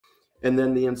And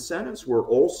then the incentives were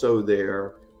also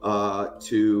there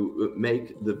to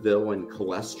make the villain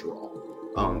cholesterol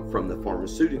from the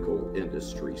pharmaceutical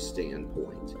industry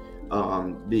standpoint.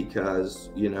 Because,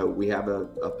 you know, we have a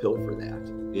pill for that.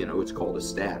 You know, it's called a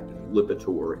statin,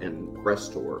 Lipitor and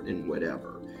Crestor and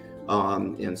whatever.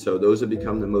 And so those have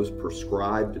become the most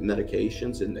prescribed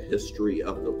medications in the history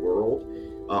of the world.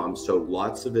 So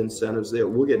lots of incentives there.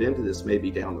 We'll get into this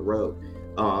maybe down the road.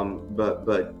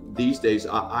 But these days,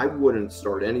 I wouldn't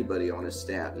start anybody on a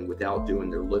statin without doing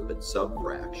their lipid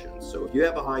subfractions. So if you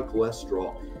have a high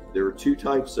cholesterol, there are two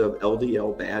types of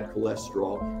LDL bad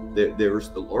cholesterol. There's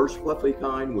the large fluffy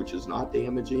kind, which is not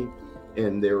damaging,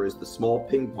 and there is the small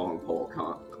ping pong ball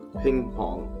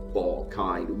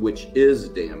kind, which is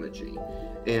damaging.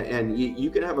 And you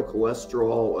can have a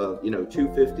cholesterol of, you know,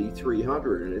 250,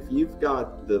 300, and if you've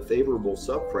got the favorable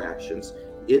subfractions,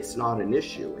 it's not an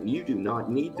issue, and you do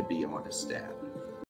not need to be on a statin.